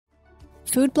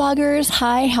Food bloggers,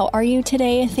 hi, how are you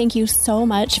today? Thank you so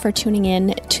much for tuning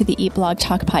in to the Eat Blog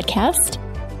Talk podcast.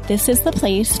 This is the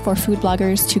place for food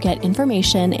bloggers to get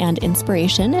information and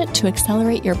inspiration to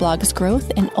accelerate your blog's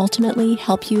growth and ultimately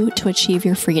help you to achieve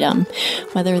your freedom,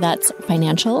 whether that's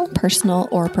financial, personal,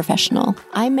 or professional.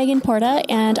 I'm Megan Porta,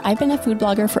 and I've been a food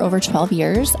blogger for over 12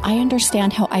 years. I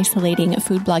understand how isolating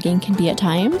food blogging can be at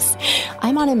times.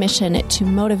 I'm on a mission to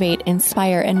motivate,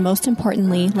 inspire, and most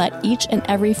importantly, let each and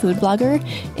every food blogger,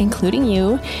 including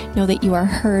you, know that you are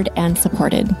heard and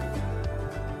supported.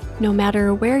 No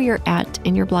matter where you're at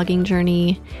in your blogging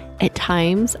journey, at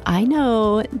times, I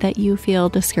know that you feel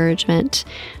discouragement.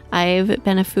 I've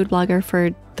been a food blogger for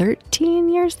 13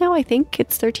 years now. I think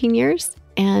it's 13 years.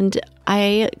 And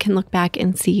I can look back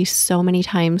and see so many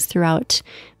times throughout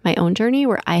my own journey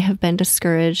where I have been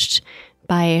discouraged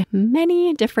by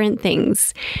many different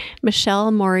things.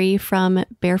 Michelle Morey from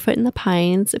Barefoot in the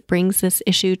Pines brings this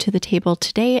issue to the table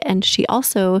today, and she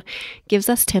also gives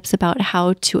us tips about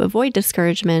how to avoid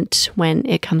discouragement when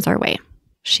it comes our way.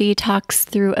 She talks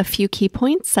through a few key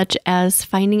points, such as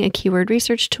finding a keyword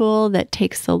research tool that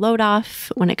takes the load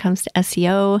off when it comes to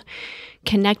SEO,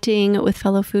 connecting with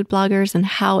fellow food bloggers and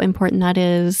how important that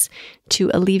is to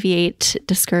alleviate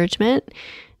discouragement,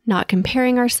 not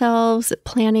comparing ourselves,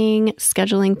 planning,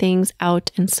 scheduling things out,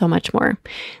 and so much more.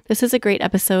 This is a great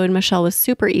episode. Michelle was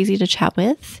super easy to chat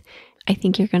with. I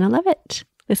think you're going to love it.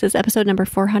 This is episode number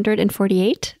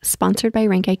 448, sponsored by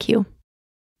RankIQ.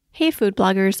 Hey food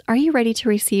bloggers, are you ready to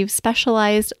receive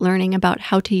specialized learning about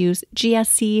how to use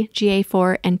GSC,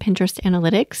 GA4, and Pinterest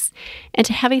analytics, and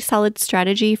to have a solid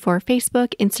strategy for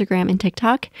Facebook, Instagram, and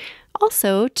TikTok?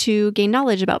 Also, to gain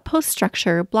knowledge about post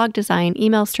structure, blog design,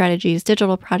 email strategies,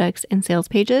 digital products, and sales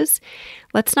pages?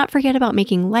 Let's not forget about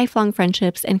making lifelong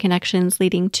friendships and connections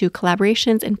leading to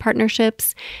collaborations and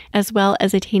partnerships, as well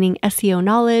as attaining SEO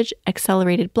knowledge,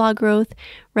 accelerated blog growth,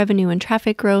 revenue and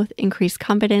traffic growth, increased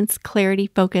confidence, clarity,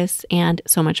 focus, and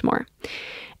so much more.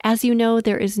 As you know,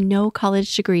 there is no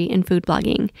college degree in food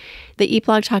blogging. The Eat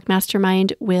Blog Talk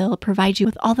Mastermind will provide you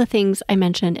with all the things I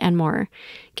mentioned and more.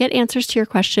 Get answers to your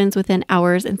questions within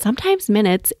hours and sometimes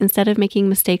minutes instead of making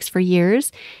mistakes for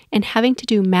years and having to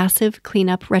do massive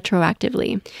cleanup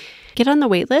retroactively. Get on the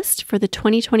waitlist for the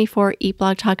 2024 Eat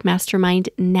Blog Talk Mastermind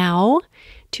now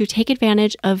to take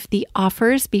advantage of the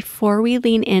offers before we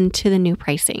lean into the new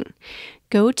pricing.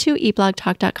 Go to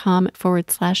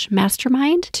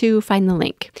eatblogtalk.com/mastermind to find the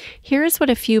link. Here's what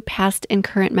a few past and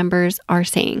current members are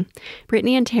saying.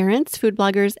 Brittany and Terrence, food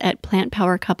bloggers at Plant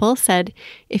Power Couple, said,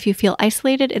 if you feel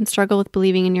isolated and struggle with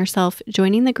believing in yourself,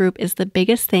 joining the group is the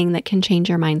biggest thing that can change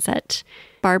your mindset.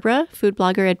 Barbara, food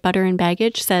blogger at Butter and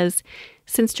Baggage, says,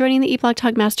 since joining the Eat Blog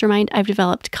Talk Mastermind, I've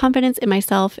developed confidence in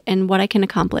myself and what I can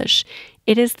accomplish.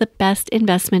 It is the best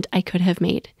investment I could have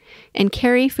made. And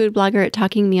Carrie, food blogger at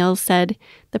Talking Meals, said,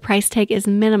 the price tag is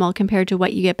minimal compared to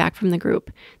what you get back from the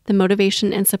group. The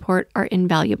motivation and support are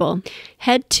invaluable.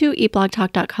 Head to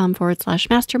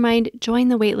eatblogtalk.com/mastermind, join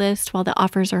the waitlist while the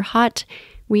offers are hot.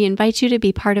 We invite you to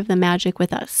be part of the magic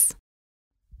with us.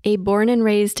 A born and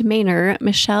raised Mainer,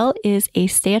 Michelle is a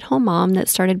stay-at-home mom that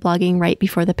started blogging right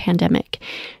before the pandemic.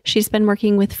 She's been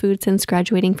working with food since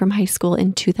graduating from high school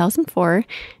in 2004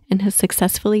 and has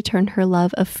successfully turned her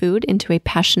love of food into a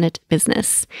passionate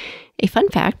business. A fun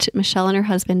fact, Michelle and her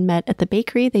husband met at the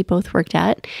bakery they both worked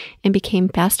at and became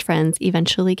fast friends,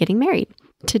 eventually getting married.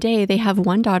 Today, they have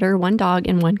one daughter, one dog,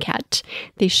 and one cat.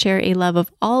 They share a love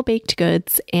of all baked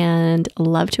goods and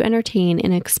love to entertain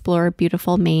and explore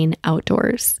beautiful Maine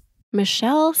outdoors.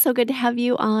 Michelle, so good to have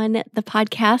you on the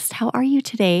podcast. How are you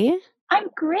today? I'm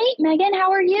great, Megan.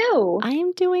 How are you? I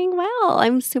am doing well.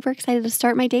 I'm super excited to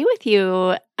start my day with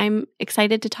you. I'm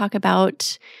excited to talk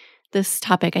about this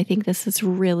topic. I think this is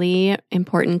really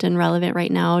important and relevant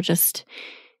right now, just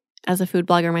as a food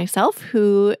blogger myself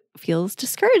who feels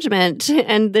discouragement.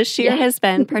 And this year has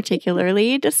been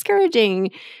particularly discouraging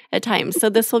at times.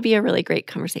 So this will be a really great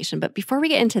conversation. But before we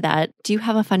get into that, do you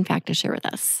have a fun fact to share with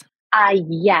us?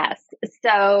 Yes.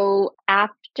 So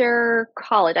after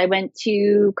college, I went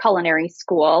to culinary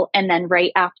school. And then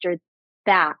right after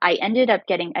that, I ended up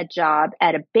getting a job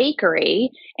at a bakery.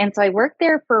 And so I worked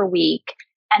there for a week.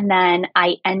 And then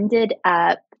I ended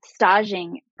up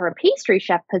staging for a pastry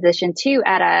chef position too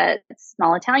at a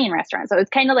small Italian restaurant. So it was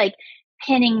kind of like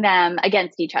pinning them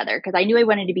against each other because I knew I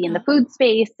wanted to be in the food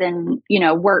space and,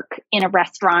 work in a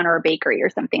restaurant or a bakery or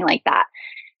something like that.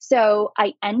 So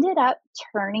I ended up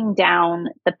turning down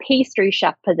the pastry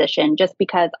chef position just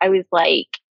because I was like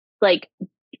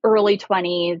early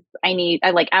 20s. I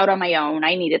out on my own.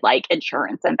 I needed like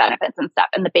insurance and benefits and stuff.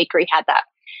 And the bakery had that.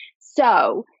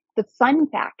 So the fun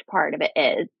fact part of it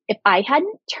is if I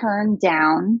hadn't turned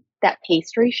down that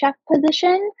pastry chef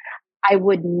position, I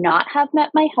would not have met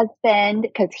my husband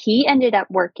because he ended up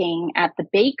working at the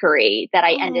bakery that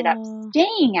I ended up Oh.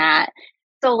 staying at.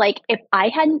 So like if I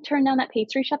hadn't turned down that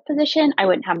pastry chef position, I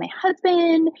wouldn't have my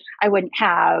husband. I wouldn't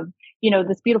have,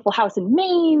 this beautiful house in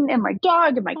Maine and my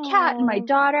dog and my cat and my Oh.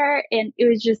 daughter. And it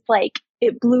was just like,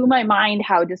 it blew my mind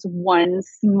how just one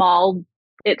small,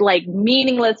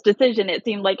 meaningless decision, it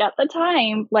seemed like at the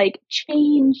time, like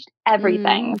changed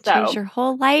everything. Changed So your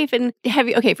whole life. And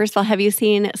first of all, have you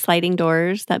seen Sliding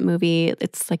Doors, that movie?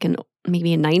 It's like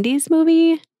maybe a 90s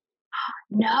movie.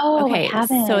 no, I Okay,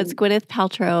 so it's haven't. Gwyneth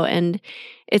Paltrow, and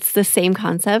it's the same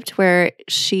concept where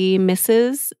she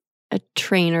misses a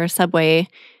train or a subway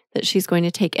that she's going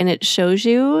to take, and it shows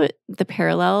you the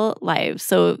parallel lives.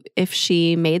 So if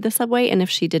she made the subway and if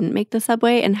she didn't make the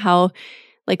subway, and how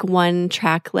like one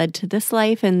track led to this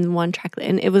life and one track,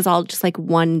 and it was all just like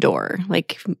one door.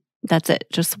 Like that's it,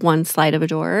 just one slide of a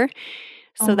door.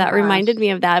 Oh So my that gosh. reminded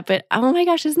me of that. But oh my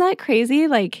gosh, isn't that crazy?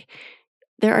 Like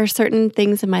there are certain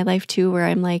things in my life too where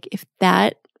I'm like, if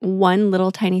that one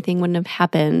little tiny thing wouldn't have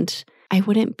happened, I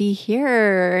wouldn't be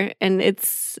here. And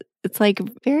it's like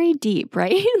very deep,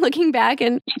 right? Looking back,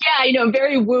 and Yeah, I know,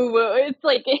 very woo woo. It's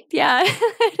like yeah,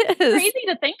 it is. crazy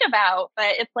to think about, but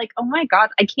it's like, oh my God,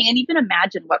 I can't even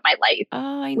imagine what my life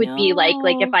Oh, I would be like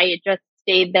if know. I had just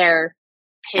stayed there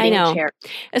I hitting know. chairs.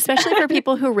 Especially for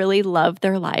people who really love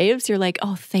their lives, you're like,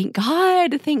 oh, thank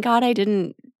God I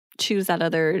didn't choose that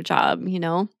other job,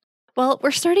 Well,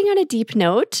 we're starting on a deep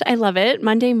note. I love it.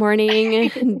 Monday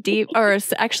morning, deep, or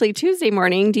actually Tuesday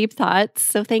morning, deep thoughts.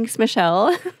 So thanks,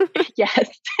 Michelle. Yes.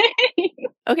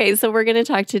 Okay, so we're going to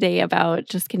talk today about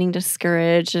just getting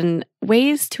discouraged and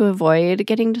ways to avoid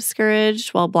getting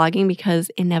discouraged while blogging, because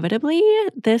inevitably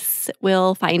this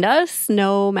will find us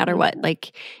no matter what.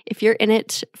 Like if you're in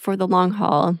it for the long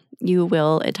haul, you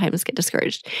will at times get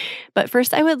discouraged. But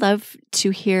first, I would love to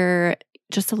hear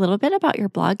just a little bit about your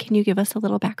blog. Can you give us a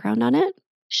little background on it?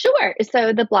 Sure.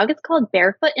 So the blog is called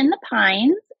Barefoot in the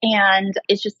Pines, and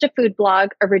it's just a food blog.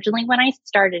 Originally, when I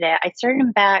started it, I started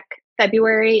in back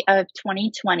February of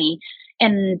 2020,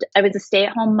 and I was a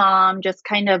stay-at-home mom, just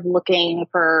kind of looking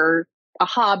for a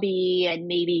hobby and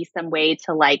maybe some way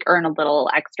to like earn a little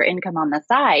extra income on the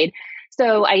side.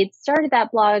 So I had started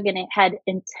that blog, and it had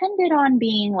intended on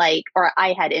being like, or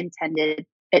I had intended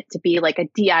it to be like a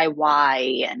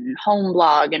DIY and home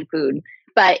blog and food,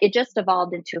 but it just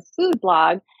evolved into a food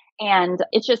blog. And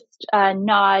it's just a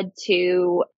nod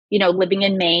to, living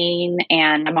in Maine,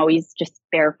 and I'm always just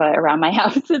barefoot around my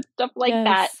house and stuff like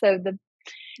that. Yes.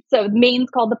 So Maine's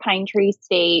called the pine tree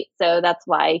state. So that's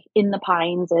why In the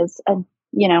Pines is a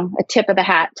tip of the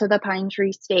hat to the pine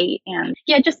tree state. And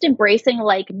yeah, just embracing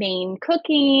like Maine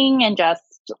cooking and just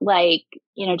like,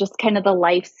 just kind of the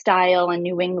lifestyle in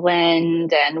New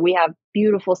England. And we have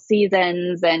beautiful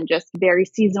seasons and just very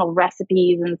seasonal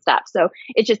recipes and stuff. So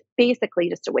it's just basically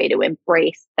just a way to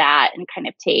embrace that and kind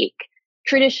of take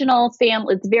traditional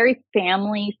family. It's very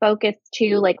family focused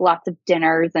too, like lots of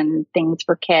dinners and things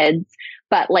for kids,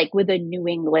 but like with a New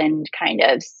England kind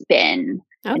of spin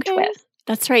and twist.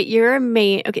 That's right. You're a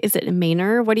Maine. Okay, is it a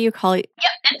Mainer? What do you call it?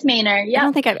 Yep, it's Mainer. I Yep.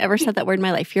 don't think I've ever said that word in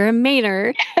my life. You're a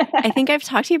Mainer. I think I've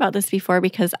talked to you about this before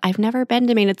because I've never been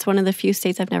to Maine. It's one of the few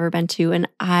states I've never been to, and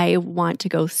I want to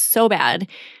go so bad.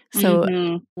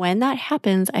 So when that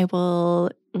happens, I will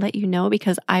let you know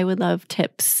because I would love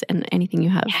tips and anything you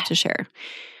have to share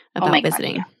about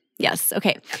visiting. God, yeah. Yes.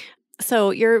 Okay.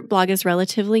 So your blog is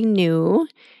relatively new,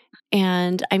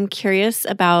 and I'm curious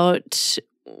about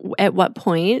at what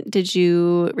point did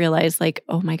you realize like,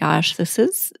 oh my gosh, this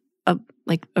is a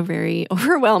very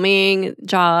overwhelming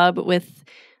job with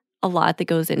a lot that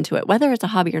goes into it, whether it's a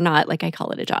hobby or not, like I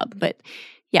call it a job. But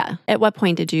yeah, at what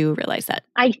point did you realize that?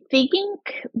 I think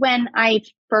when I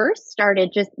first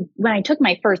started, just when I took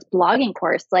my first blogging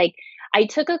course, like I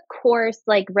took a course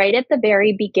like right at the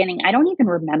very beginning. I don't even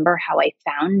remember how I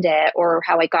found it or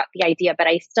how I got the idea, but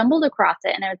I stumbled across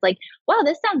it and I was like, wow,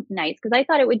 this sounds nice. Because I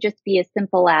thought it would just be as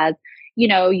simple as,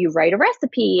 you write a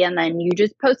recipe and then you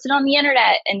just post it on the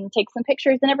internet and take some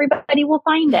pictures and everybody will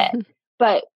find it.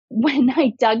 But when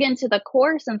I dug into the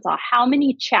course and saw how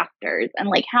many chapters and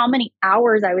like how many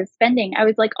hours I was spending, I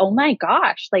was like, oh my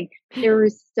gosh, like there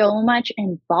was so much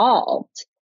involved.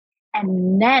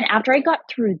 And then after I got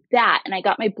through that and I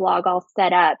got my blog all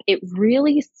set up, it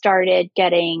really started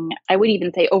getting, I would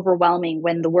even say overwhelming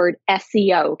when the word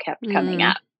SEO kept coming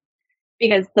up.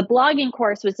 because the blogging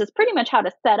course was just pretty much how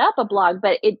to set up a blog,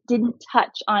 but it didn't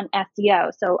touch on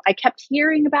SEO. So I kept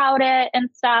hearing about it and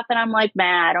stuff. And I'm like,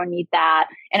 man, I don't need that.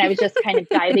 And I was just kind of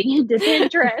diving into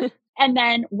Pinterest. And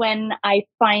then when I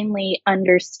finally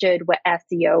understood what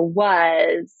SEO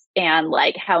was and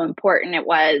like how important it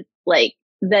was, like,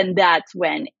 then that's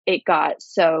when it got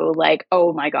so like,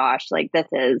 oh my gosh, like this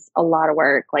is a lot of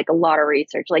work, like a lot of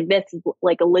research, like this is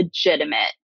like a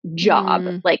legitimate job.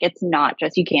 Like it's not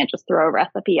just, you can't just throw a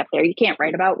recipe up there. You can't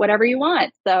write about whatever you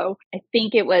want. So I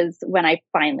think it was when I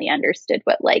finally understood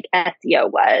what like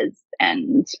SEO was,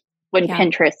 and when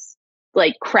Pinterest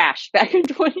like crashed back in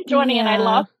 2020 and I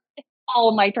lost all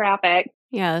of my traffic.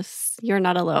 Yes, you're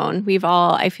not alone.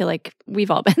 I feel like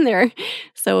we've all been there.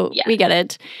 So we get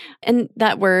it. And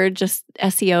that word, just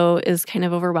SEO, is kind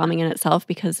of overwhelming in itself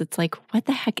because it's like, what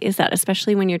the heck is that?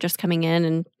 Especially when you're just coming in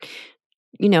and,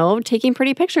 you know, taking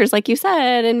pretty pictures, like you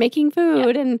said, and making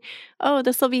food and, oh,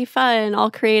 this will be fun,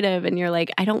 all creative. And you're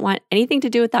like, I don't want anything to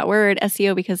do with that word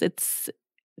SEO because it's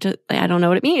just, I don't know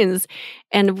what it means.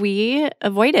 And we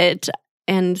avoid it.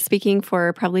 And speaking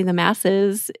for probably the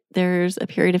masses, there's a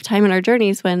period of time in our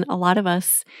journeys when a lot of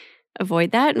us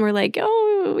avoid that. And we're like,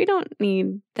 oh, we don't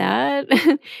need that.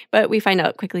 But we find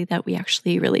out quickly that we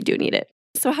actually really do need it.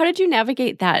 So how did you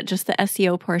navigate that, just the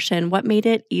SEO portion? What made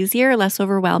it easier, less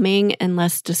overwhelming, and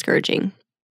less discouraging?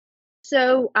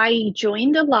 So I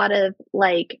joined a lot of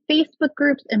like Facebook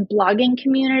groups and blogging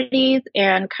communities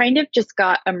and kind of just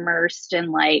got immersed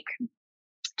in like,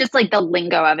 just like the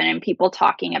lingo of it and people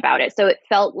talking about it. So it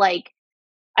felt like,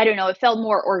 I don't know, it felt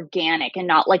more organic and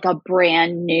not like a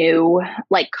brand new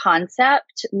like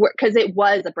concept, because it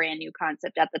was a brand new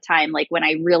concept at the time, like when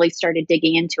I really started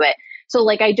digging into it. So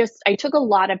like I took a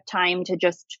lot of time to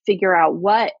just figure out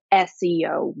what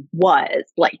SEO was,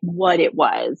 like what it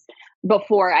was,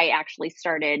 before I actually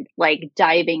started like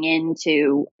diving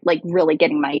into like really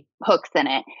getting my hooks in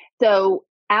it. So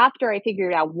after I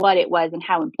figured out what it was and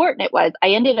how important it was, I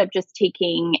ended up just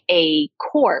taking a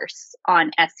course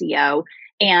on SEO.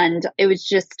 And it was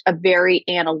just a very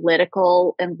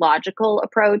analytical and logical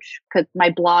approach, because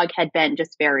my blog had been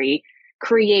just very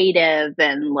creative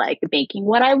and like making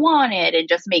what I wanted and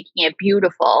just making it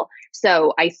beautiful.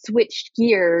 So I switched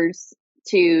gears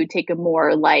to take a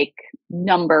more like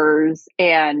numbers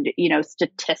and, you know,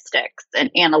 statistics and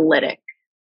analytic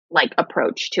like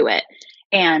approach to it.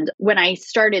 And when I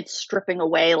started stripping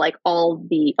away like all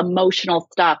the emotional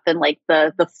stuff and like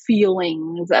the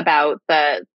feelings about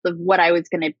the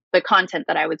content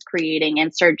that I was creating,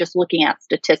 and started just looking at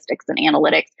statistics and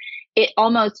analytics, it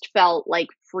almost felt like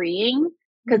freeing,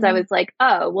 because I was like,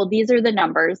 oh, well, these are the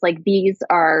numbers. Like these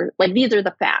are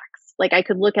the facts. Like I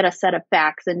could look at a set of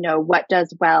facts and know what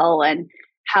does well and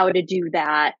how to do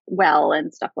that well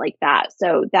and stuff like that.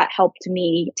 So that helped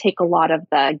me take a lot of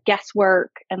the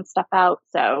guesswork and stuff out.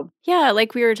 So yeah,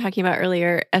 like we were talking about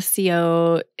earlier,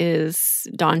 SEO is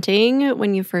daunting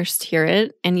when you first hear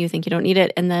it and you think you don't need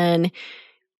it. And then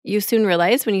you soon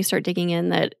realize when you start digging in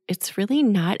that it's really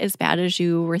not as bad as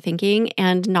you were thinking.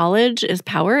 And knowledge is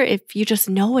power if you just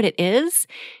know what it is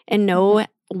and know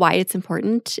why it's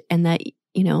important, and that,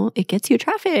 you know, it gets you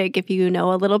traffic. If you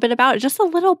know a little bit about it, just a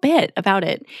little bit about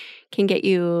it can get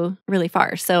you really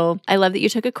far. So I love that you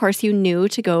took a course. You knew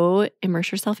to go immerse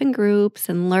yourself in groups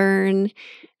and learn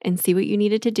and see what you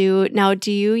needed to do. Now,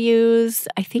 do you use,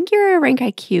 I think you're a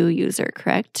RankIQ user,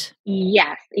 correct?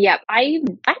 Yes. Yep. I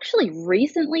actually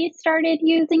recently started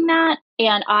using that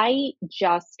and I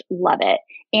just love it.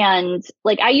 And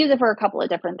like I use it for a couple of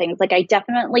different things. Like I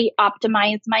definitely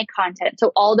optimize my content.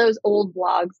 So all those old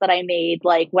blogs that I made,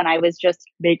 like when I was just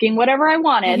making whatever I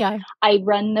wanted, I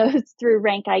run those through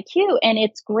RankIQ, and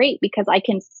it's great because I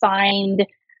can find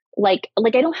like I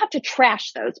don't have to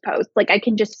trash those posts. Like I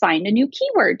can just find a new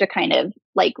keyword to kind of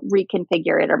like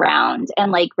reconfigure it around.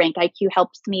 And like RankIQ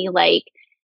helps me like,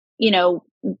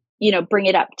 bring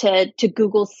it up to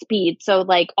Google speed. So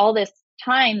like all this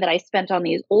time that I spent on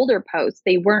these older posts,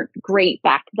 they weren't great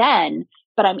back then,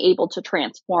 but I'm able to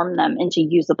transform them into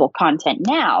usable content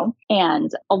now. And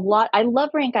I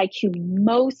love RankIQ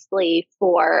mostly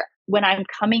for when I'm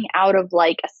coming out of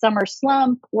like a summer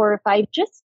slump, or if I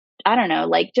just, I don't know,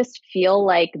 like just feel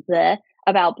like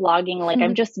about blogging, like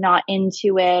I'm just not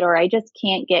into it, or I just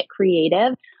can't get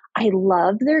creative. I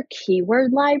love their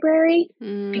keyword library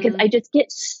because I just get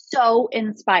so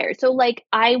inspired. So like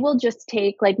I will just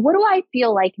take like, what do I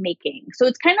feel like making? So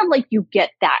it's kind of like you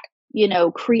get that,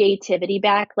 creativity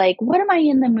back. Like, what am I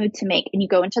in the mood to make? And you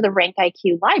go into the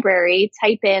RankIQ library,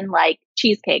 type in like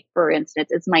cheesecake, for instance,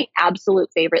 is my absolute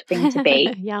favorite thing to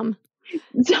bake. Yum.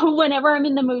 So whenever I'm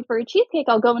in the mood for a cheesecake,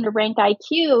 I'll go into Rank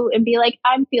IQ and be like,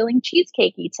 I'm feeling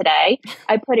cheesecakey today.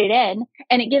 I put it in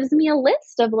and it gives me a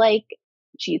list of like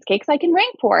cheesecakes I can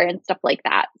rank for and stuff like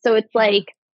that. So it's Yeah.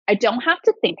 like, I don't have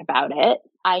to think about it.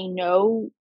 I know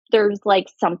there's like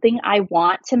something I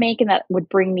want to make and that would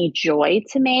bring me joy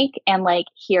to make. And like,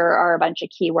 here are a bunch of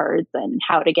keywords and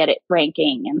how to get it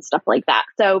ranking and stuff like that.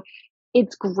 So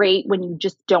it's great when you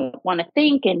just don't want to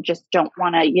think and just don't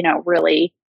want to,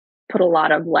 really put a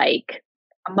lot of like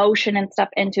emotion and stuff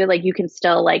into it. Like you can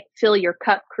still like fill your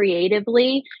cup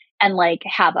creatively and like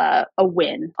have a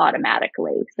win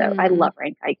automatically. So I love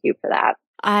Rank IQ for that.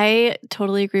 I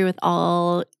totally agree with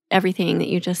everything that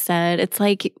you just said. It's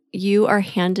like you are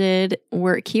handed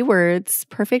keywords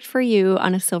perfect for you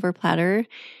on a silver platter.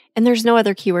 And there's no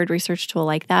other keyword research tool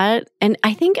like that. And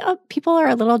I think people are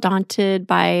a little daunted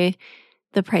by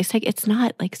the price tag. It's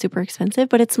not like super expensive,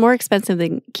 but it's more expensive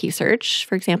than Key Search,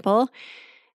 for example.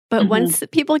 But once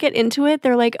people get into it,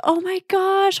 they're like, oh my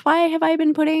gosh, why have I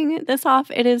been putting this off?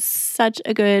 It is such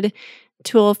a good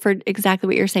tool for exactly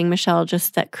what you're saying, Michelle,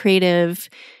 just the creative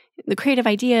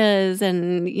ideas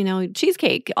and,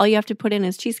 cheesecake. All you have to put in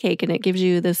is cheesecake and it gives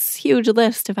you this huge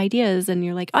list of ideas. And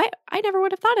you're like, I never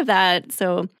would have thought of that.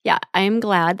 So yeah, I'm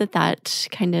glad that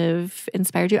kind of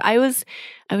inspired you. I was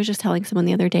just telling someone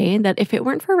the other day that if it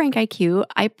weren't for Rank IQ,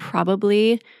 I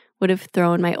probably would have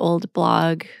thrown my old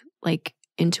blog like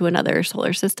into another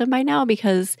solar system by now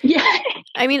because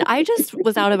I just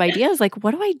was out of ideas. Like,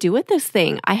 what do I do with this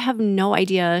thing? I have no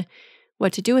idea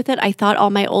what to do with it. I thought all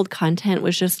my old content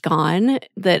was just gone,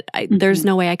 that there's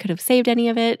no way I could have saved any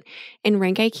of it. And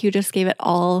Rank IQ just gave it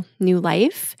all new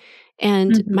life.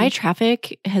 And my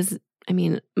traffic has,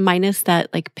 minus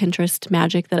that like Pinterest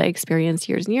magic that I experienced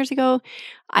years and years ago,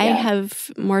 I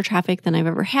have more traffic than I've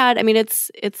ever had.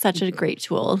 It's such a great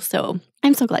tool. So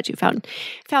I'm so glad you found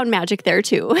magic there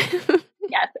too.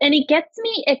 Yes. And it gets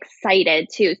me excited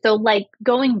too. So like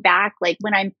going back, like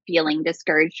when I'm feeling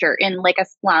discouraged or in like a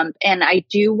slump and I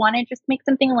do want to just make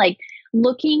something, like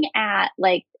looking at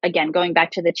like, again, going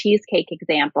back to the cheesecake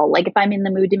example, like if I'm in the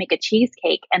mood to make a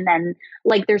cheesecake and then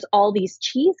like there's all these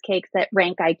cheesecakes that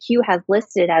Rank IQ has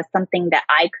listed as something that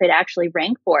I could actually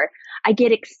rank for, I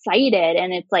get excited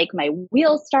and it's like my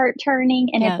wheels start turning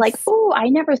and it's like, oh, I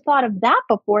never thought of that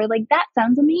before. Like that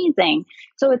sounds amazing.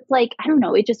 So it's like, I don't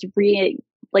know, it just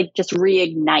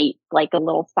reignite like a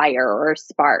little fire or a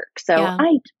spark. So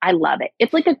I love it.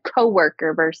 It's like a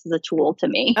coworker versus a tool to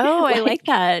me. Oh, I like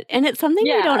that. And it's something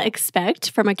you don't expect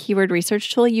from a keyword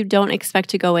research tool. You don't expect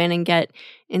to go in and get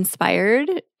inspired,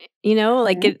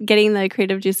 getting the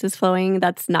creative juices flowing.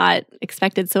 That's not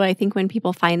expected. So I think when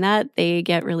people find that, they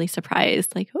get really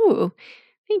surprised. Like, oh,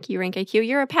 thank you, Rank IQ.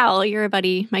 You're a pal. You're a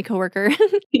buddy, my coworker.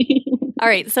 All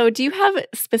right. So do you have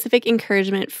specific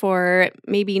encouragement for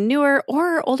maybe newer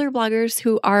or older bloggers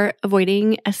who are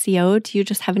avoiding SEO? Do you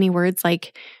just have any words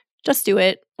like just do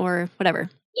it or whatever?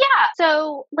 Yeah.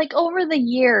 So like over the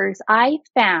years, I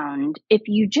found if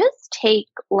you just take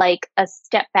like a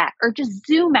step back or just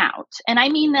zoom out, and I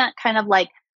mean that kind of like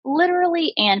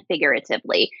literally and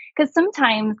figuratively, because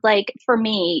sometimes like for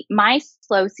me, my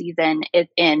slow season is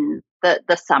in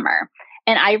the summer.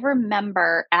 And I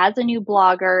remember as a new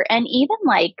blogger and even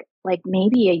like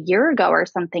maybe a year ago or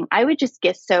something, I would just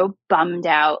get so bummed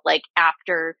out like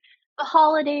after the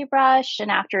holiday rush and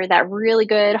after that really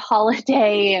good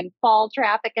holiday and fall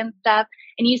traffic and stuff.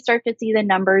 And you start to see the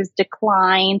numbers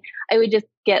decline. I would just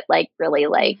get like really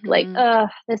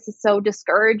this is so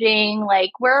discouraging.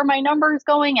 Like, where are my numbers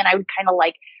going? And I would kind of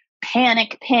like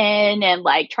panic pin and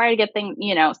like try to get things,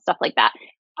 stuff like that.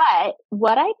 But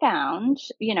what I found,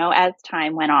 as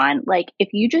time went on, like if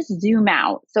you just zoom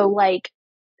out, so like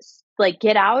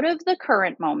get out of the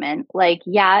current moment, like,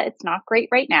 yeah, it's not great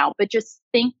right now, but just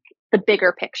think the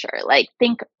bigger picture, like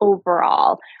think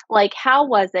overall, like how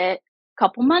was it a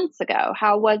couple months ago?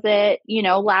 How was it,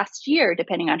 last year,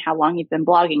 depending on how long you've been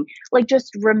blogging, like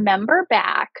just remember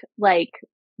back, like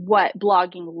what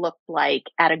blogging looked like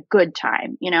at a good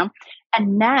time,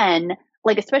 and then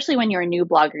like, especially when you're a new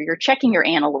blogger, you're checking your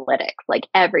analytics like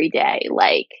every day,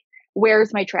 like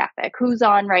where's my traffic? Who's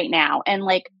on right now? And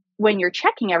like when you're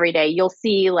checking every day, you'll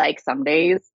see like some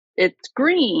days it's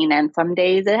green and some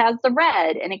days it has the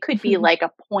red and it could be like a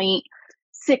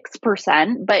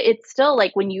 0.6%, but it's still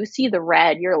like when you see the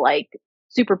red, you're like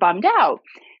super bummed out.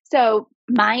 So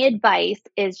my advice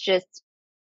is just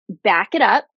back it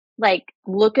up, like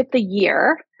look at the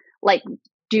year, like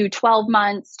do 12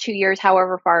 months, 2 years,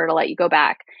 however far to let you go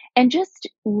back, and just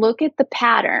look at the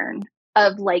pattern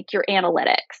of like your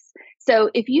analytics. So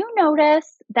if you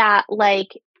notice that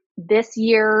like this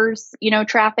year's,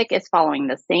 traffic is following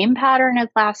the same pattern as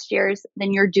last year's,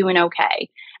 then you're doing okay.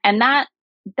 And that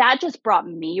just brought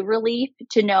me relief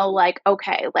to know, like,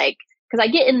 okay, like, because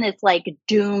I get in this like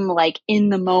doom, like in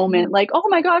the moment, like, oh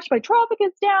my gosh, my traffic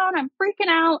is down, I'm freaking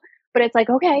out. But it's like,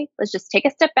 okay, let's just take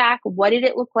a step back. What did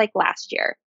it look like last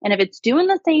year? And if it's doing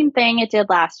the same thing it did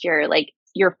last year, like,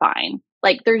 you're fine.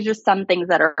 Like, there's just some things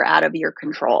that are out of your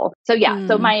control. So yeah,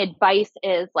 so my advice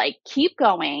is like, keep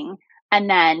going. And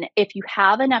then if you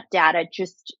have enough data,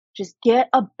 just get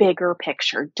a bigger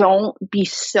picture. Don't be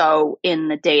so in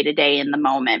the day to day in the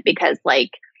moment, because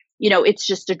like, it's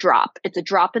just a drop. It's a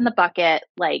drop in the bucket.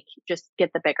 Like, just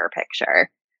get the bigger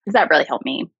picture. Does that really help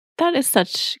me? That is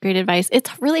such great advice.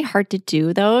 It's really hard to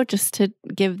do though, just to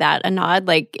give that a nod.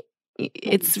 Like,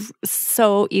 it's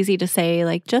so easy to say,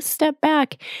 like, just step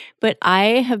back. But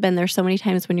I have been there so many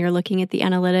times when you're looking at the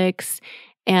analytics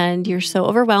and you're so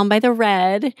overwhelmed by the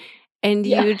red. And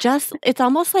you just, it's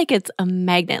almost like it's a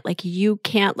magnet. Like, you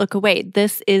can't look away.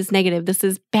 This is negative. This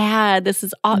is bad. This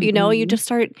is all, you just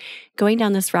start going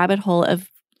down this rabbit hole of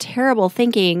terrible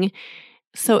thinking.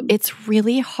 So it's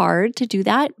really hard to do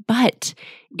that. But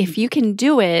if you can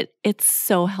do it, it's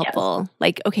so helpful. Yes.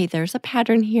 Like, okay, there's a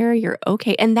pattern here. You're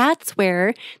okay. And that's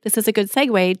where this is a good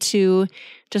segue to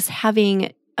just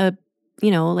having a,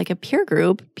 like a peer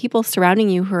group, people surrounding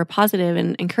you who are positive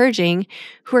and encouraging,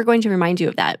 who are going to remind you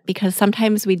of that. Because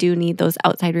sometimes we do need those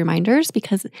outside reminders,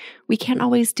 because we can't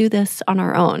always do this on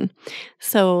our own.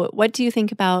 So what do you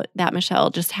think about that,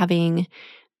 Michelle? Just having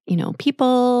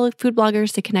people, food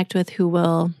bloggers to connect with who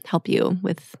will help you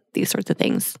with these sorts of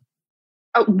things.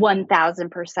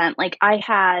 1000%. Like,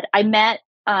 I met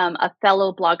a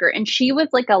fellow blogger, and she was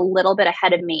like a little bit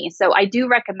ahead of me. So I do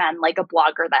recommend like a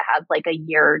blogger that has like a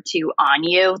year or two on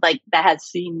you, like that has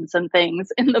seen some things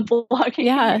in the blogging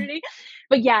community.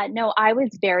 But yeah, no, I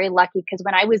was very lucky, because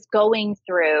when I was going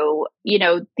through,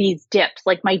 these dips,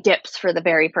 like my dips for the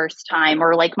very first time,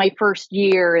 or like my first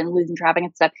year and losing traffic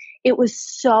and stuff, it was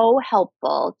so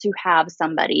helpful to have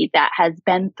somebody that has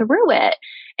been through it.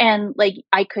 And like,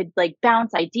 I could like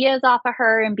bounce ideas off of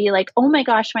her and be like, oh my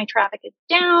gosh, my traffic is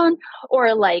down.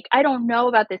 Or like, I don't know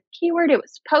about this keyword. It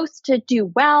was supposed to do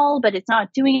well, but it's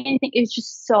not doing anything. It's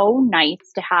just so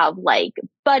nice to have like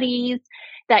buddies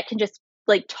that can just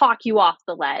like talk you off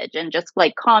the ledge and just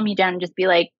like calm you down and just be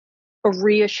like a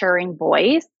reassuring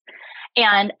voice.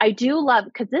 And I do love,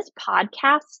 because this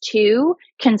podcast too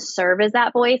can serve as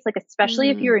that voice, like especially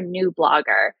if you're a new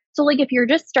blogger. So like if you're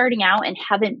just starting out and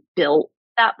haven't built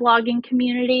that blogging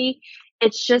community,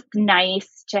 it's just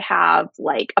nice to have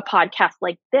like a podcast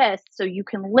like this so you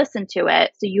can listen to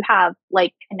it. So you have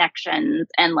like connections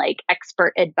and like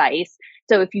expert advice.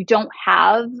 So if you don't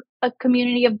have a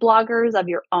community of bloggers of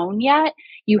your own yet,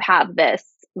 you have this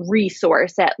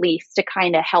resource at least to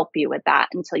kind of help you with that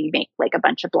until you make like a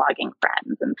bunch of blogging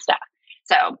friends and stuff.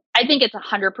 So I think it's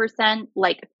 100%,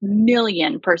 like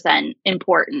 $1,000,000%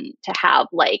 important to have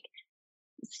like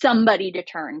somebody to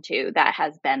turn to that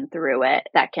has been through it,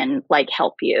 that can like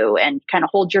help you and kind of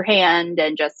hold your hand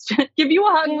and just give you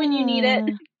a hug when you need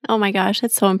it. Oh my gosh,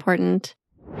 that's so important.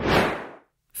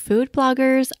 Food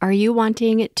bloggers, are you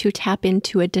wanting to tap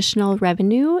into additional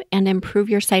revenue and improve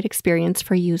your site experience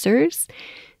for users?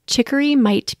 Chicory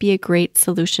might be a great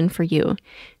solution for you.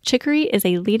 Chicory is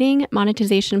a leading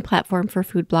monetization platform for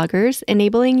food bloggers,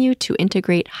 enabling you to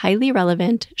integrate highly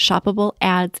relevant, shoppable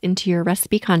ads into your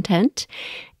recipe content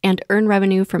and earn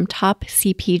revenue from top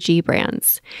CPG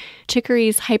brands.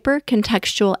 Chicory's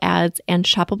hyper-contextual ads and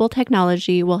shoppable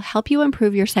technology will help you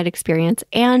improve your site experience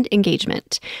and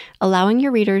engagement, allowing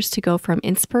your readers to go from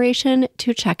inspiration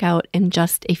to checkout in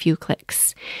just a few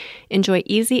clicks. Enjoy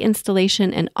easy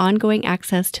installation and ongoing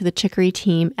access to the Chicory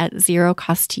team at zero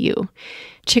cost to you.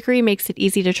 Chicory makes it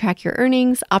easy to track your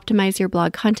earnings, optimize your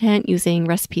blog content using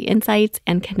recipe insights,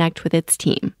 and connect with its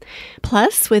team.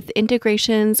 Plus, with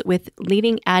integrations with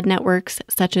leading ad networks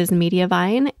such as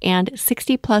Mediavine and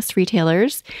 60+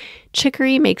 retailers,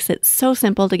 Chicory makes it so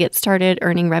simple to get started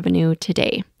earning revenue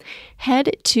today.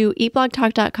 Head to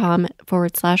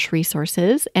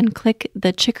eatblogtalk.com/resources and click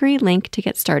the Chicory link to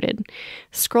get started.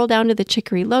 Scroll down to the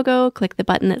Chicory logo, click the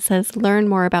button that says Learn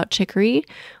More About Chicory,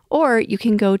 or you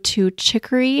can go to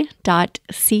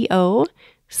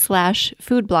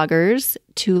chicory.co/foodbloggers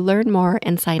to learn more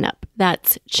and sign up.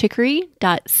 That's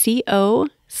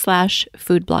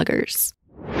chicory.co/foodbloggers.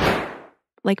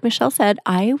 Like Michelle said,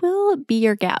 I will be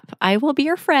your gap. I will be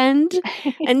your friend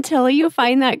until you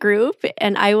find that group,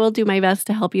 and I will do my best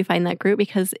to help you find that group,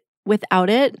 because without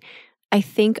it, I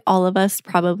think all of us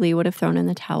probably would have thrown in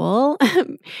the towel.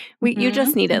 You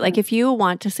just need it. Like if you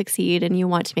want to succeed and you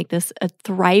want to make this a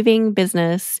thriving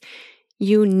business,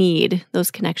 you need those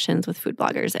connections with food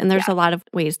bloggers. And there's a lot of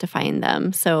ways to find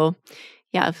them. So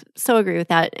yeah, so agree with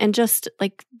that. And just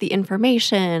like the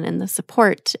information and the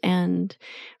support and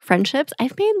friendships.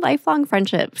 I've made lifelong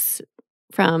friendships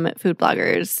from food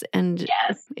bloggers, and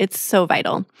it's so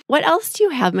vital. What else do you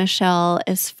have, Michelle,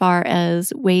 as far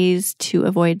as ways to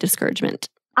avoid discouragement?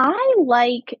 I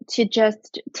like to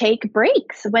just take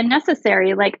breaks when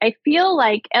necessary. Like, I feel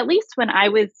like, at least when I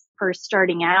was first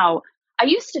starting out, I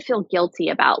used to feel guilty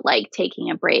about like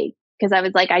taking a break because I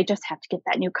was like, I just have to get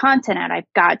that new content out. I've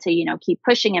got to, keep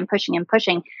pushing and pushing and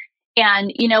pushing.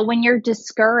 And, when you're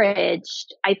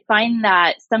discouraged, I find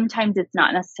that sometimes it's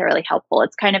not necessarily helpful.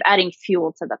 It's kind of adding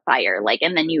fuel to the fire,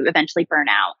 and then you eventually burn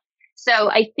out. So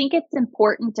I think it's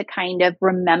important to kind of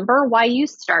remember why you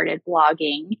started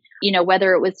blogging,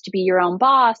 whether it was to be your own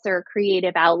boss or a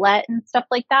creative outlet and stuff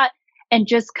like that, and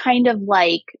just kind of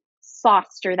like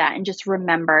foster that and just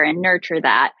remember and nurture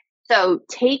that. So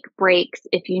take breaks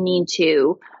if you need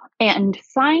to, and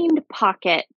find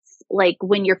pockets like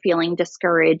when you're feeling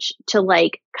discouraged to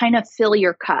like kind of fill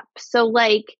your cup. So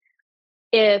like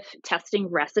if testing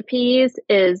recipes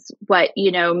is what,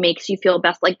 makes you feel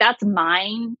best, like that's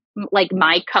mine. Like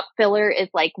my cup filler is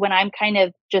like when I'm kind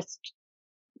of just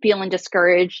feeling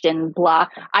discouraged and blah,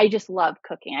 I just love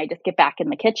cooking. I just get back in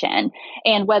the kitchen,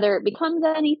 and whether it becomes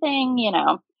anything,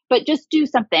 but just do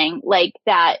something like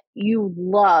that you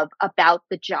love about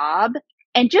the job.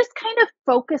 And just kind of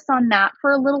focus on that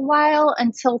for a little while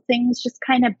until things just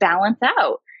kind of balance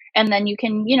out. And then you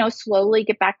can, slowly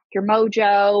get back your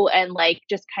mojo and like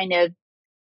just kind of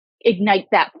ignite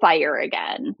that fire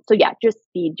again. So yeah, just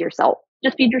feed yourself.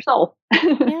 Just feed your soul.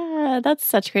 Yeah, that's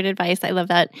such great advice. I love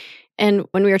that. And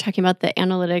when we were talking about the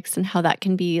analytics and how that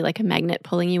can be like a magnet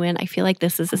pulling you in, I feel like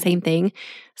this is the same thing.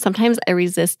 Sometimes I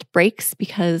resist breaks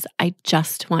because I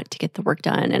just want to get the work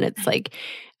done. And it's like,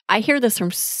 I hear this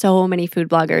from so many food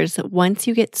bloggers. Once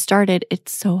you get started,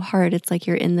 it's so hard. It's like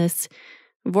you're in this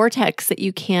vortex that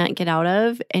you can't get out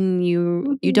of, and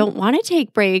you don't want to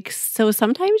take breaks. So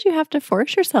sometimes you have to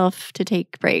force yourself to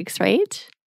take breaks, right?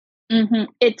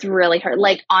 It's really hard.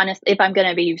 Like, honestly, if I'm going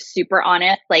to be super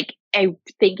honest, like, I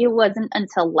think it wasn't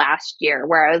until last year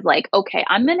where I was like, okay,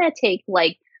 I'm going to take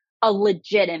like a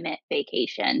legitimate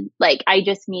vacation. Like, I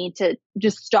just need to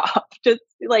just stop, just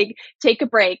like take a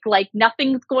break. Like,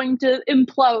 nothing's going to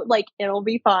implode. Like, it'll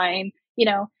be fine,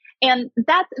 And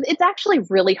it's actually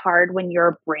really hard when you're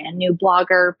a brand new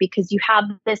blogger because you have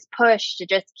this push to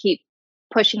just keep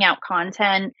pushing out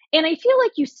content. And I feel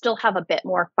like you still have a bit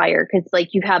more fire because like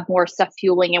you have more stuff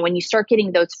fueling. And when you start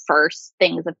getting those first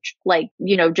things of like,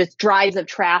 just drives of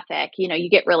traffic, you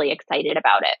get really excited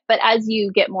about it. But as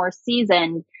you get more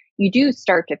seasoned, you do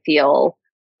start to feel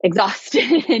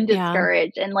exhausted and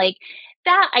discouraged. And like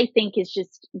that, I think is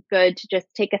just good to just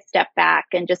take a step back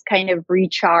and just kind of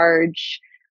recharge,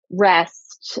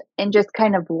 rest, and just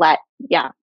kind of let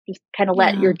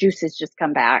your juices just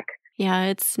come back. Yeah,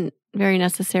 it's very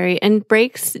necessary. And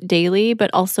breaks daily, but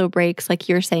also breaks, like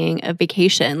you're saying, a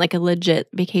vacation, like a legit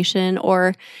vacation,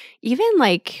 or even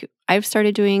like I've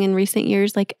started doing in recent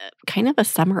years, like kind of a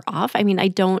summer off. I mean, I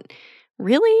don't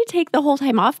really take the whole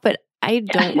time off, but I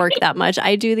don't work that much.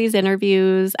 I do these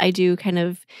interviews. I do kind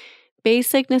of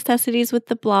basic necessities with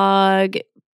the blog,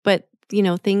 but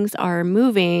things are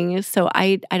moving. So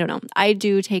I don't know. I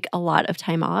do take a lot of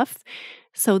time off.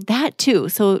 So that too.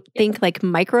 So think like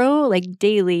micro, like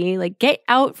daily, like get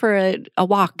out for a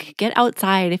walk, get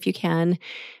outside if you can,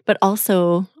 but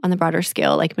also on the broader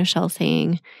scale, like Michelle's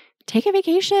saying, take a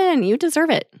vacation. You deserve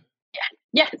it.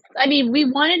 Yes. I mean, we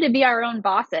wanted to be our own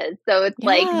bosses. So it's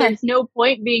like, there's no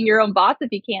point being your own boss if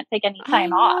you can't take any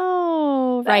time off.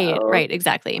 Oh, right.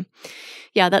 Exactly.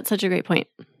 Yeah, that's such a great point.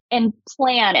 And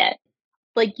plan it.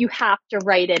 Like you have to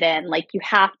write it in, like you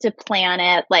have to plan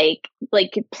it, like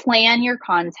plan your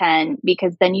content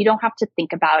because then you don't have to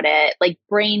think about it, like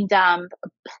brain dump,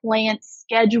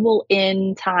 schedule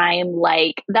in time.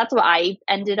 Like that's what I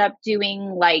ended up doing.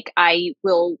 Like I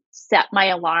will set my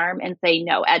alarm and say,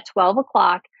 no, at 12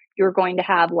 o'clock, you're going to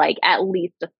have like at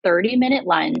least a 30-minute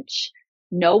lunch,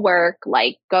 no work,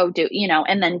 like go do,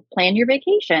 and then plan your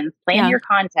vacations, plan your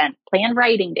content, plan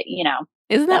writing,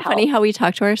 Isn't that funny how we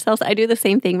talk to ourselves? I do the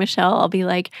same thing, Michelle. I'll be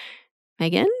like,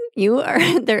 Megan,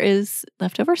 there is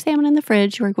leftover salmon in the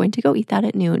fridge. You are going to go eat that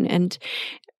at noon. And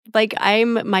like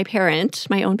I'm my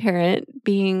own parent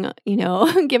being,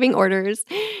 giving orders.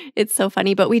 It's so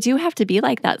funny, but we do have to be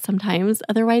like that sometimes.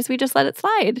 Otherwise we just let it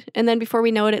slide. And then before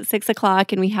we know it, it's 6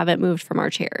 o'clock and we haven't moved from our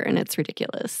chair and it's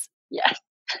ridiculous. Yes.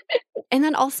 And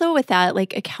then also with that,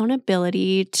 like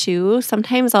accountability too.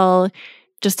 Sometimes I'll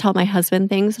just tell my husband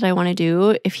things that I want to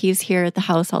do. If he's here at the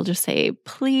house, I'll just say,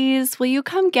 please, will you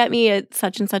come get me at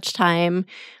such and such time?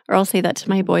 Or I'll say that to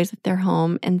my boys if they're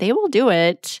home, and they will do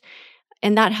it.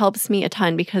 And that helps me a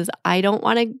ton because I don't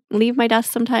want to leave my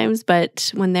desk sometimes,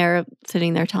 but when they're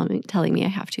sitting there telling me I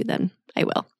have to, then I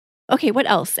will. Okay, what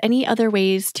else? Any other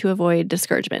ways to avoid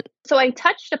discouragement? So I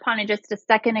touched upon it just a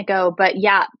second ago, but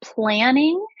yeah,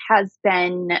 planning has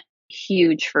been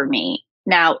huge for me.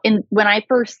 Now, when I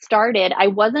first started, I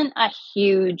wasn't a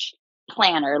huge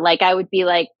planner. Like I would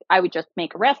just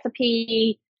make a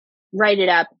recipe, write it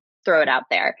up, throw it out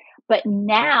there. But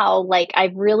now, like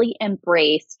I've really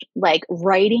embraced like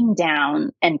writing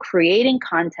down and creating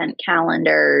content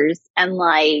calendars and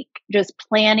like just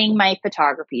planning my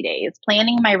photography days,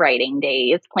 planning my writing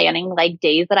days, planning like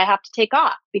days that I have to take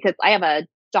off because I have a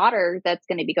daughter that's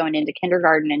going to be going into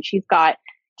kindergarten and she's got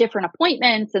different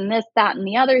appointments and this, that, and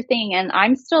the other thing. And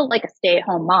I'm still like a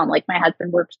stay-at-home mom. Like my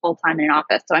husband works full-time in an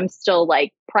office. So I'm still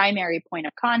like primary point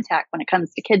of contact when it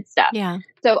comes to kid stuff. Yeah.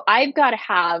 So I've got to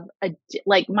have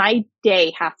like my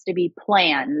day has to be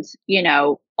planned,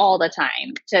 all the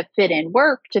time to fit in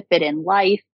work, to fit in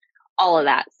life, all of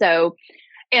that. So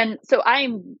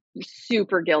I'm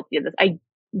super guilty of this. I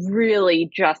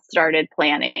really just started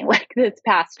planning like this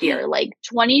past year. Like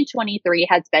 2023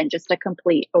 has been just a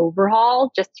complete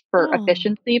overhaul just for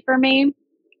efficiency for me.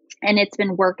 And it's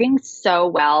been working so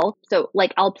well. So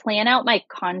like I'll plan out my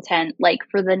content like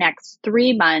for the next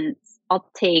 3 months. I'll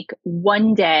take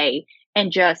one day and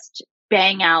just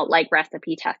bang out like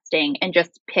recipe testing and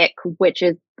just pick which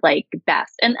is like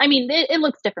best. And I mean, it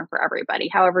looks different for everybody,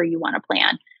 however you want to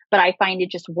plan. But I find it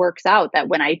just works out that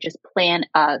when I just plan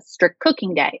a strict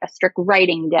cooking day, a strict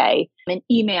writing day, an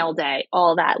email day,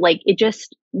 all that, like it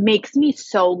just makes me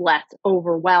so less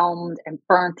overwhelmed and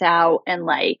burnt out and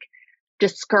like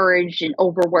discouraged and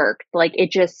overworked. Like it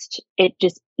just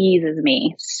eases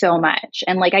me so much.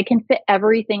 And like I can fit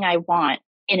everything I want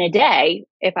in a day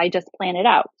if I just plan it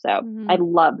out. So I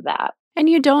love that. And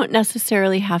you don't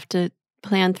necessarily have to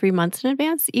plan 3 months in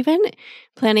advance. Even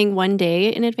planning one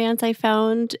day in advance, I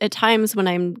found at times when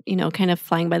I'm, kind of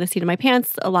flying by the seat of my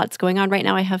pants, a lot's going on right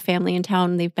now. I have family in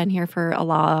town. They've been here for a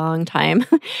long time.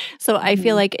 So I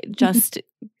feel like just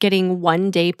getting one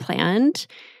day planned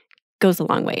goes a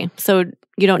long way. So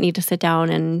you don't need to sit down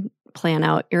and plan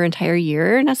out your entire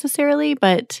year necessarily,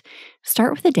 but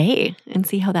start with a day and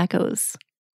see how that goes.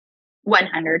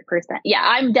 100%. Yeah,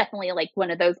 I'm definitely like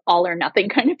one of those all or nothing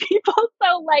kind of people.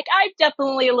 So like I'm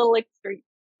definitely a little extreme.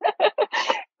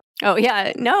 Oh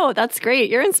yeah, no, that's great.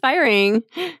 You're inspiring.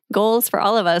 Goals for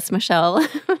all of us, Michelle.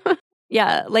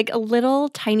 Yeah, like a little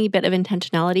tiny bit of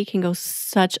intentionality can go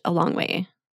such a long way.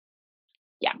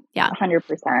 Yeah,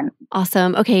 100%.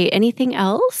 Awesome. Okay, anything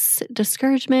else?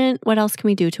 Discouragement, what else can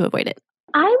we do to avoid it?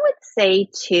 I would say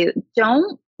too,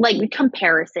 don't like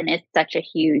comparison is such a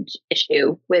huge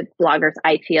issue with bloggers,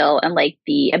 I feel, and like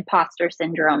the imposter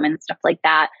syndrome and stuff like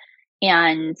that.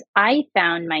 And I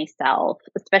found myself,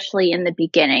 especially in the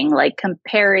beginning, like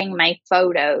comparing my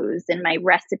photos and my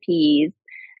recipes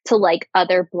to like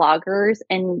other bloggers.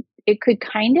 And it could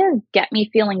kind of get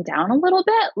me feeling down a little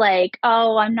bit like,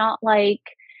 oh, I'm not like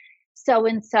so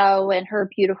and her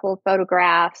beautiful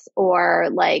photographs, or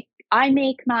like I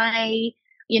make my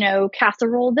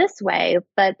casserole this way,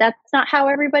 but that's not how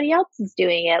everybody else is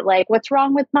doing it. Like, what's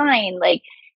wrong with mine? Like,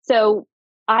 so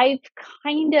I've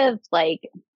kind of like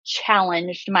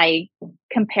challenged my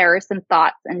comparison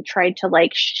thoughts and tried to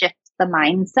like shift the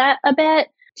mindset a bit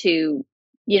to,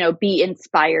 be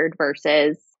inspired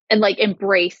versus and like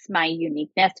embrace my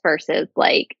uniqueness versus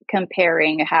like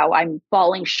comparing how I'm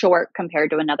falling short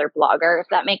compared to another blogger, if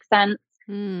that makes sense.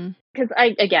 Because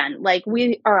like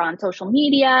we are on social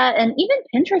media and even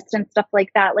Pinterest and stuff like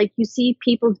that. Like you see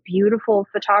people's beautiful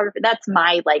photography. That's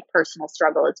my like personal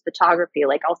struggle is photography.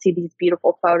 Like I'll see these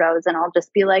beautiful photos and I'll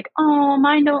just be like, oh,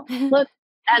 mine don't look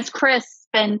as crisp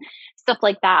and stuff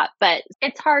like that. But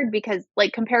it's hard because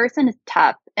like comparison is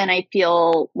tough. And I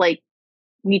feel like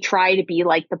we try to be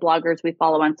like the bloggers we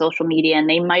follow on social media, and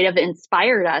they might have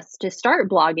inspired us to start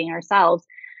blogging ourselves.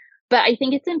 But I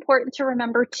think it's important to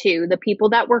remember too, the people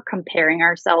that we're comparing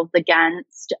ourselves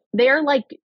against, they're like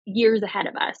years ahead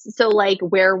of us. So like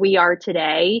where we are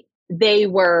today, they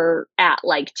were at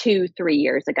like 2-3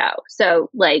 years ago. So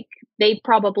like they've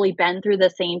probably been through the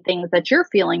same things that you're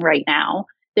feeling right now.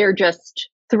 They're just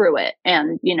through it.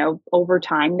 And, over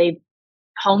time they've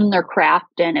honed their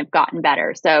craft and have gotten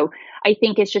better. So I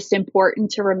think it's just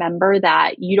important to remember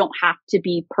that you don't have to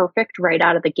be perfect right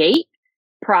out of the gate.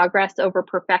 Progress over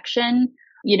perfection,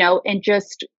 and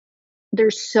just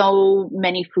there's so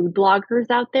many food bloggers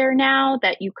out there now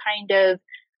that you kind of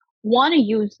want to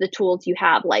use the tools you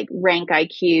have, like Rank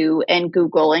IQ and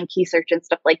Google and Key Search and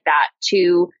stuff like that,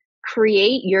 to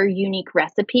create your unique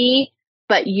recipe,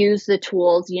 but use the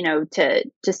tools, to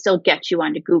still get you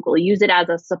onto Google. Use it as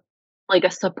a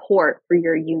support for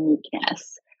your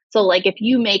uniqueness. So like if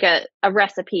you make a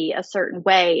recipe a certain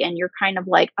way and you're kind of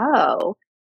like, oh,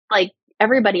 like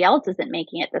everybody else isn't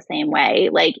making it the same way,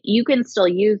 like you can still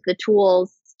use the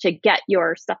tools to get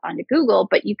your stuff onto Google,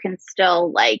 but you can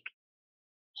still like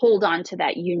hold on to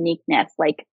that uniqueness.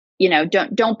 Like,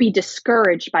 don't be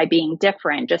discouraged by being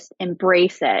different. Just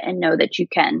embrace it and know that you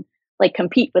can like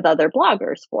compete with other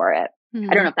bloggers for it.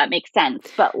 I don't know if that makes sense,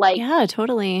 but like, yeah,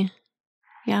 totally.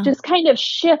 Yeah. Just kind of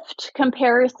shift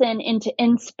comparison into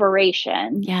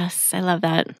inspiration. Yes, I love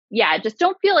that. Yeah, just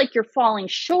don't feel like you're falling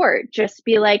short. Just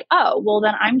be like, oh, well,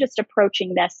 then I'm just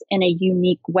approaching this in a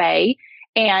unique way.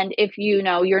 And if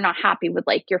you're not happy with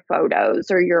like your photos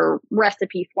or your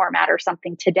recipe format or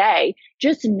something today,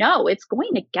 just know it's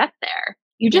going to get there.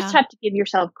 You just have to give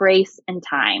yourself grace and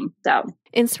time. So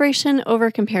inspiration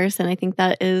over comparison. I think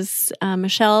that is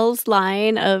Michelle's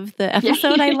line of the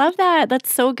episode. I love that.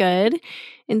 That's so good.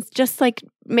 And just like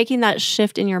making that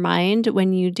shift in your mind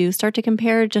when you do start to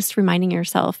compare, just reminding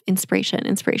yourself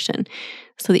inspiration,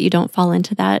 so that you don't fall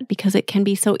into that, because it can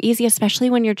be so easy,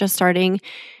 especially when you're just starting.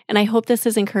 And I hope this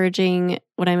is encouraging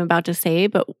what I'm about to say,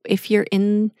 but if you're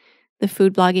in the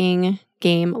food blogging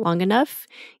game long enough,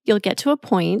 you'll get to a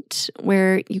point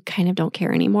where you kind of don't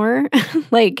care anymore.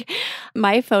 Like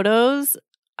my photos,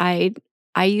 I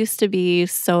used to be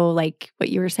so like what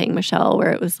you were saying, Michelle,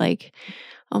 where it was like,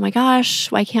 oh my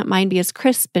gosh, why can't mine be as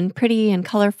crisp and pretty and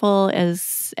colorful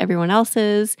as everyone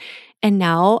else's? And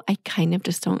now I kind of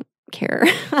just don't care.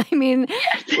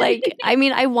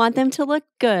 I want them to look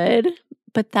good,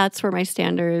 but that's where my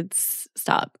standards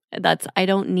stop. I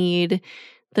don't need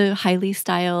the highly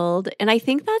styled. And I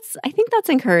think that's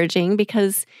encouraging,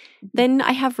 because then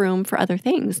I have room for other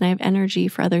things and I have energy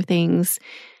for other things,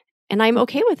 and I'm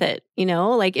okay with it.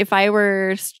 Like if I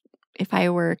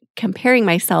were comparing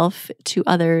myself to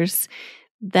others,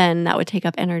 then that would take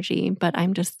up energy. But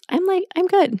I'm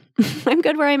good. I'm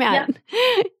good where I'm at.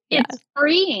 Yeah. It's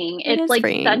freeing. It's like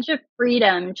freeing. Such a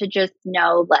freedom to just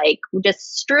know, like,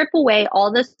 just strip away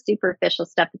all the superficial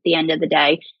stuff at the end of the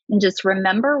day and just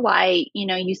remember why,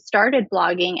 you started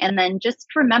blogging. And then just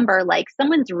remember, like,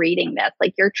 someone's reading this,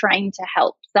 like you're trying to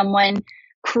help someone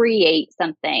create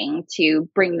something to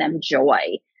bring them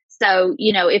joy. So,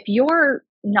 if you're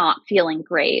not feeling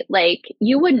great, like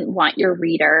you wouldn't want your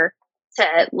reader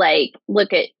to like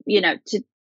look at, to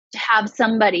have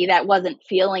somebody that wasn't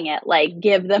feeling it, like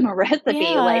give them a recipe.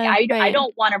 I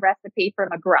don't want a recipe from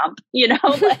a grump,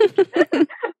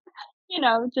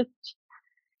 just,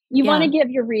 you want to give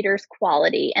your readers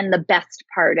quality and the best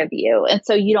part of you. And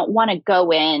so you don't want to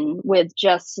go in with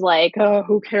just like, oh,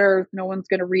 who cares? No one's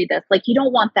going to read this. Like, you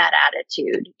don't want that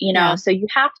attitude, so you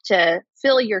have to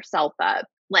fill yourself up,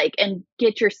 like, and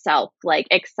get yourself like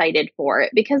excited for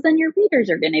it, because then your readers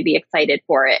are going to be excited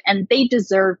for it and they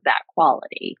deserve that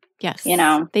quality. Yes,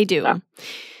 they do. So.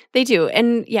 They do.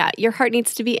 And your heart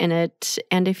needs to be in it.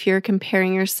 And if you're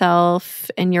comparing yourself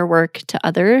and your work to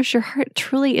others, your heart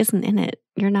truly isn't in it.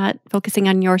 You're not focusing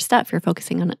on your stuff. You're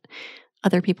focusing on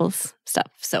other people's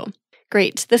stuff. So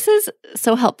great. This is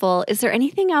so helpful. Is there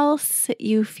anything else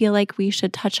you feel like we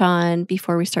should touch on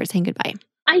before we start saying goodbye?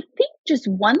 I think just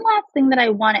one last thing that I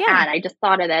want to add. I just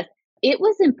thought of this. It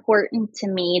was important to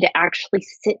me to actually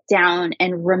sit down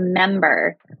and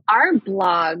remember our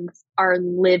blogs are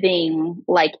living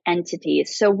like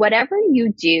entities. So whatever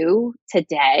you do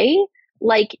today,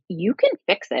 like you can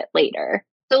fix it later.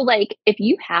 So like if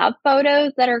you have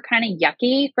photos that are kind of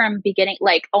yucky from beginning,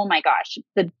 like, oh my gosh,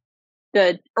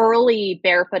 the early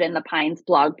Barefoot in the Pines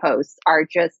blog posts are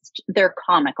just, they're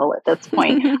comical at this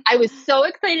point. I was so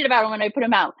excited about them when I put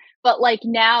them out, but like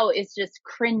now it's just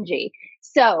cringy.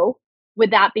 So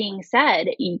with that being said,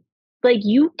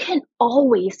 you can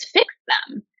always fix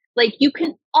them. Like you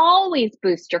can always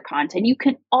boost your content. You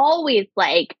can always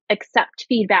like accept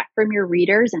feedback from your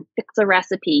readers and fix a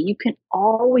recipe. You can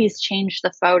always change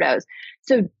the photos.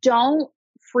 So don't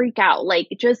freak out. Like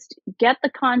just get the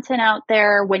content out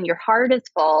there when your heart is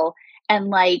full. And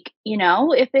like,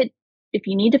 if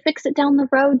you need to fix it down the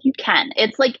road, you can.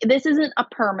 It's like, this isn't a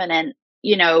permanent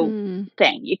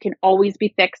thing. You can always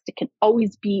be fixed. It can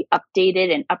always be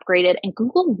updated and upgraded. And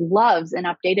Google loves an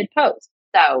updated post.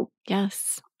 So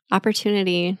yes,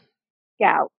 opportunity.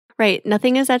 Yeah. Right.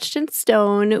 Nothing is etched in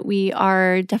stone. We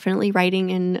are definitely writing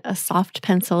in a soft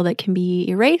pencil that can be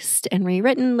erased and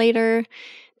rewritten later.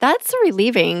 That's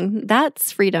relieving.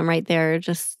 That's freedom right there.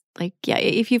 Just like, yeah,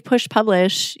 if you've pushed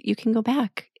publish, you can go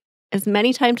back as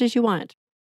many times as you want.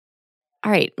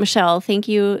 All right, Michelle, thank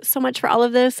you so much for all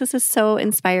of this. This is so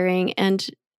inspiring. And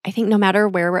I think no matter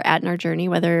where we're at in our journey,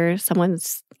 whether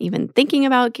someone's even thinking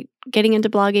about getting into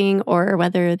blogging or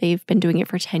whether they've been doing it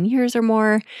for 10 years or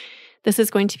more, this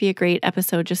is going to be a great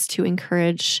episode just to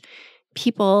encourage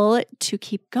people to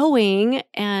keep going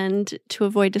and to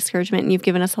avoid discouragement. And you've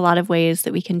given us a lot of ways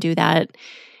that we can do that.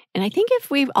 And I think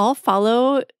if we all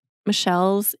follow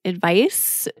Michelle's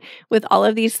advice with all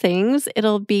of these things,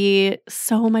 it'll be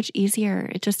so much easier.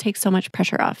 It just takes so much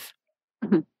pressure off.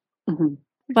 Mm-hmm. Mm-hmm.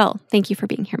 Well, thank you for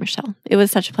being here, Michelle. It was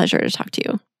such a pleasure to talk to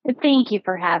you. Thank you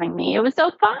for having me. It was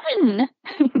so fun.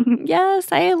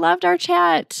 Yes, I loved our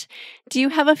chat. Do you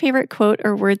have a favorite quote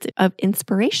or words of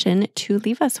inspiration to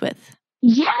leave us with?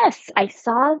 Yes, I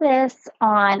saw this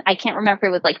on, I can't remember if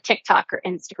it was like TikTok or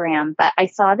Instagram, but I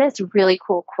saw this really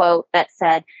cool quote that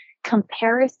said,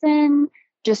 "Comparison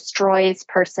destroys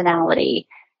personality."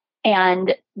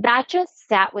 And that just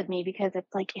sat with me because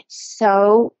it's like, it's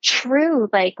so true.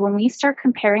 Like when we start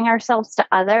comparing ourselves to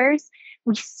others,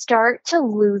 we start to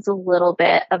lose a little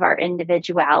bit of our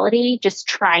individuality, just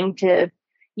trying to,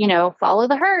 follow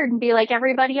the herd and be like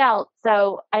everybody else.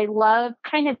 So I love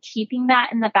kind of keeping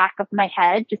that in the back of my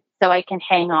head, just so I can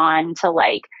hang on to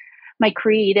like my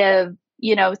creative,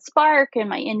 spark and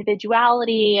my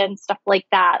individuality and stuff like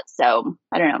that. So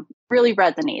I don't know, really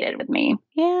resonated with me.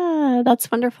 Yeah,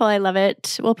 that's wonderful. I love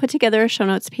it. We'll put together a show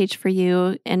notes page for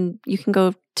you, and you can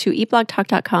go to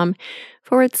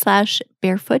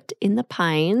eatblogtalk.com/barefoot in the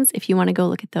pines if you want to go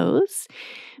look at those.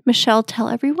 Michelle, tell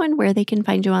everyone where they can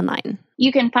find you online.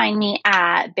 You can find me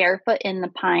at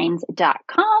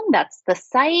barefootinthepines.com. That's the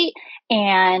site.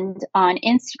 And on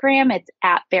Instagram, it's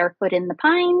at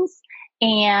barefootinthepines.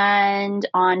 And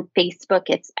on Facebook,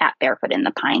 it's at Barefoot in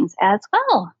the Pines as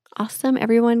well. Awesome.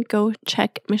 Everyone go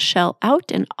check Michelle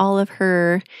out and all of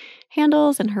her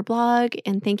handles and her blog.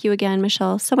 And thank you again,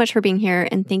 Michelle, so much for being here.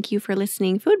 And thank you for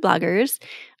listening, food bloggers.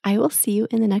 I will see you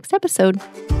in the next episode.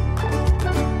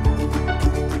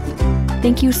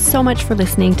 Thank you so much for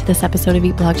listening to this episode of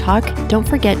Eat Blog Talk. Don't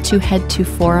forget to head to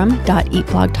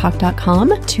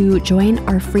forum.eatblogtalk.com to join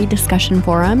our free discussion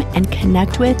forum and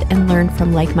connect with and learn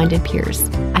from like-minded peers.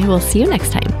 I will see you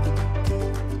next time.